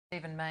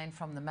Stephen Main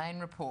from the Main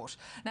Report.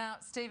 Now,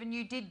 Stephen,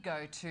 you did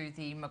go to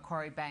the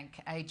Macquarie Bank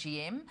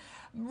AGM.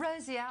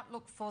 Raise the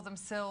outlook for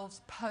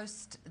themselves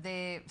post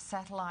their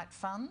satellite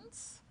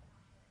funds?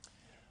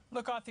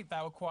 Look, I think they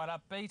were quite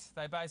upbeat.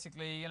 They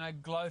basically,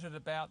 gloated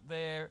about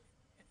their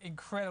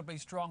incredibly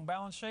strong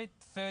balance sheet,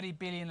 30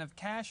 billion of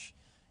cash,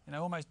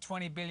 almost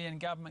 20 billion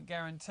government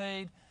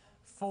guaranteed,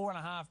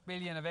 4.5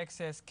 billion of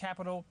excess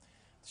capital.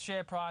 The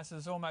share price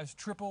has almost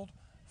tripled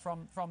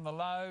from the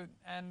low,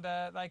 and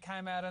they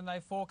came out and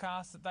they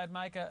forecast that they'd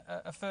make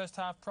a first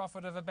half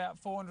profit of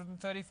about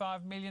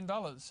 $435 million.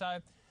 So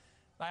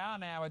they are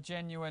now a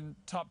genuine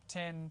top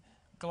 10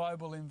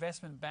 global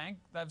investment bank.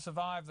 They've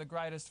survived the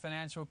greatest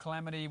financial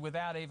calamity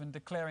without even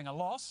declaring a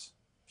loss.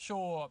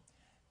 Sure,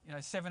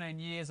 17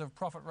 years of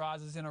profit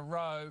rises in a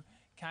row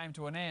came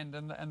to an end,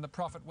 and the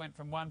profit went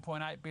from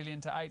 1.8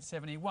 billion to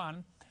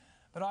 871.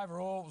 But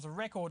overall, it was a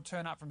record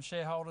turn up from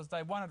shareholders.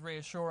 They wanted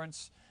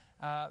reassurance.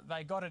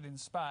 They got it in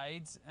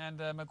spades, and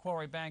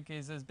Macquarie Bank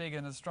is as big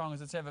and as strong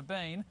as it's ever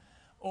been,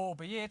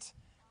 albeit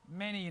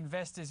many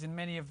investors in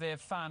many of their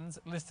funds,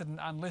 listed and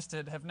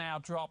unlisted, have now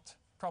dropped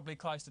probably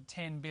close to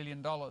 $10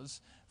 billion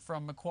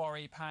from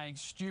Macquarie paying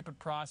stupid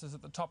prices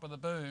at the top of the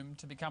boom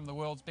to become the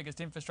world's biggest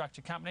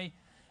infrastructure company.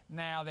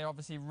 Now they're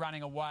obviously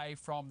running away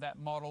from that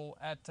model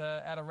at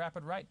a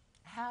rapid rate.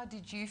 How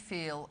did you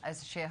feel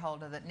as a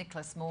shareholder that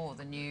Nicholas Moore,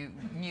 the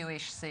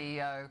newish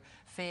CEO,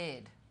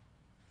 fared?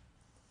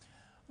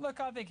 Look,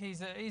 I think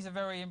he's a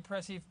very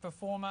impressive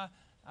performer.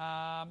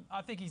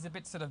 I think he's a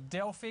bit sort of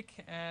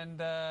Delphic,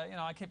 and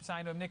I keep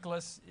saying to him,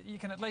 Nicholas, you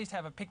can at least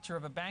have a picture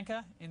of a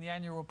banker in the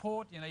annual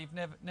report. You've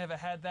never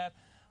had that.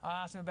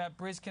 I asked him about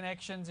Briz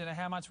connections,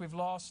 how much we've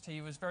lost.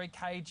 He was very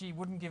cagey,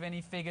 wouldn't give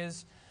any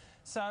figures.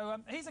 So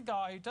he's a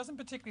guy who doesn't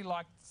particularly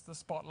like the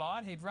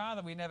spotlight. He'd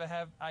rather we never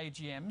have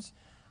AGMs.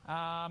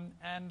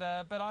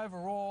 But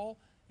overall,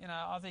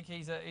 I think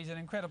he's an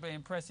incredibly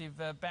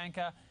impressive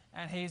banker,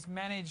 and he's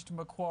managed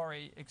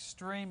Macquarie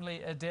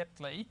extremely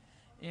adeptly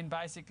in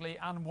basically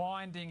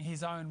unwinding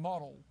his own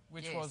model,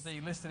 which was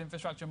the listed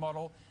infrastructure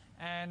model,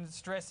 and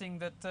stressing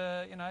that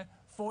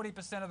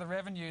 40% of the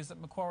revenues that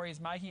Macquarie is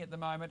making at the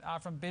moment are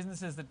from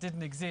businesses that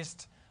didn't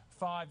exist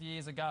 5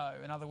 years ago.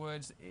 In other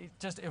words, it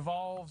just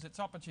evolves, it's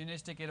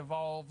opportunistic, it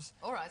evolves.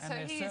 All right, so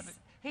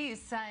he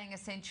is saying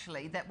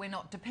essentially that we're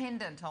not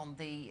dependent on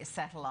the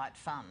satellite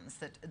funds,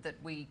 that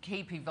we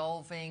keep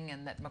evolving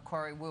and that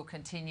Macquarie will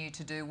continue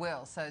to do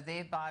well, so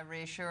thereby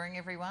reassuring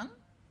everyone?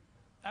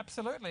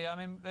 Absolutely. I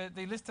mean,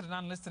 the listed and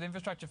unlisted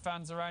infrastructure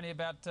funds are only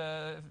about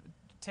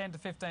 10 to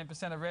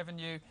 15% of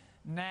revenue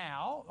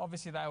now.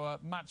 Obviously, they were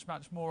much,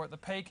 much more at the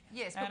peak.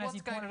 Yes, but and as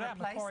you pointed out,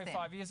 Macquarie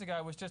 5 years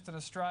ago was just an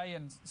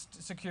Australian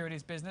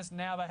securities business.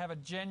 Now they have a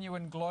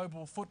genuine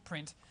global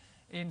footprint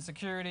in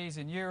securities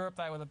in Europe.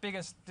 They were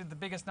did the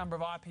biggest number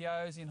of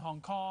IPOs in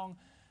Hong Kong.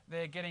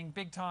 They're getting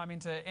big time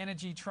into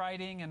energy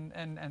trading,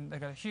 and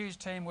they've got a huge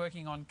team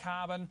working on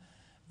carbon.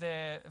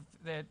 Their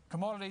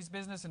commodities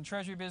business and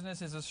treasury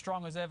business is as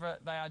strong as ever.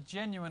 They are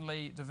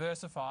genuinely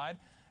diversified,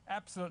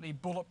 absolutely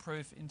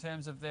bulletproof in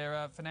terms of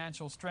their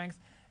financial strength,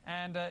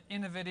 and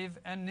innovative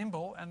and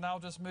nimble, and they'll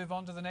just move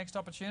on to the next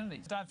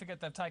opportunities. Don't forget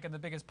they've taken the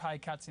biggest pay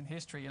cuts in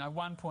history,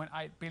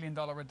 $1.8 billion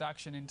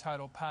reduction in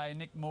total pay.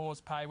 Nick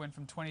Moore's pay went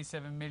from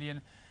 27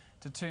 million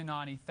to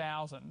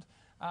 290,000.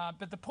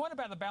 But the point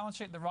about the balance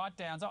sheet, the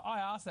write-downs, I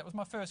asked that, was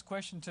my first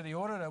question to the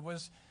auditor,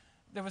 was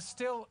there was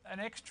still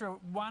an extra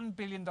 $1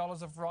 billion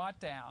of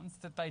write-downs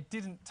that they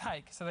didn't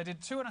take. So they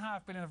did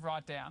 $2.5 billion of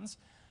write-downs,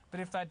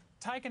 but if they'd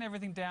taken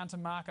everything down to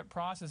market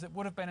prices, it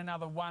would have been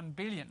another $1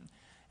 billion.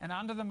 And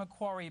under the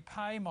Macquarie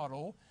pay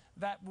model,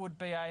 that would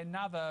be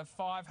another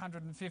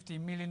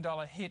 $550 million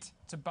hit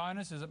to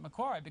bonuses at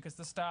Macquarie, because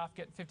the staff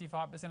get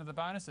 55% of the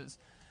bonuses.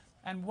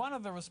 And one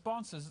of the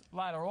responses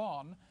later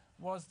on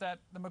was that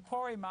the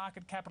Macquarie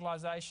market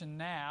capitalisation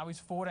now is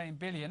 14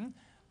 billion,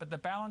 but the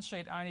balance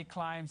sheet only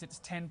claims it's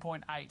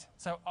 10.8.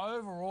 So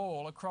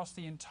overall, across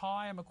the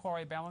entire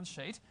Macquarie balance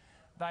sheet,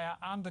 they are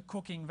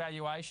undercooking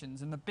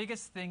valuations, and the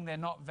biggest thing they're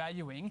not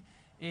valuing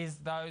is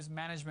those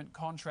management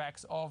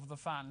contracts of the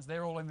funds.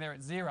 They're all in there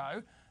at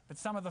zero, but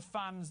some of the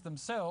funds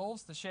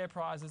themselves, the share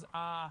prices,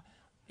 are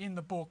in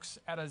the books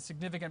at a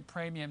significant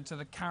premium to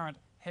the current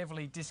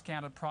heavily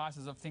discounted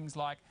prices of things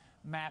like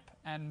MAP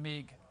and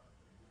MIG.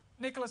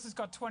 Nicholas has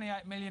got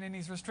 28 million in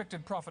his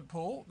restricted profit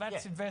pool.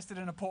 That's invested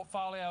in a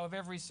portfolio of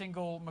every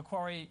single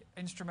Macquarie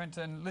instrument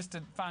and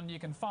listed fund you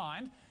can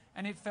find,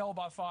 and it fell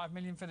by 5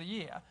 million for the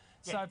year.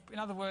 So, in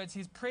other words,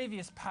 his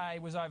previous pay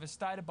was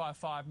overstated by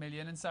 5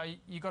 million, and so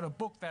you've got to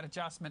book that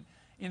adjustment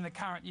in the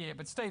current year.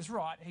 But Steve's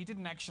right, he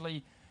didn't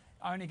actually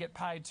only get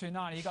paid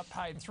 290, he got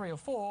paid 3 or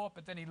 4,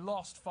 but then he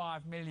lost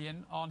 5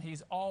 million on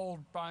his old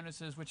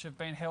bonuses, which have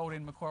been held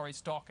in Macquarie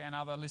stock and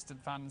other listed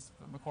funds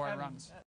that Macquarie runs.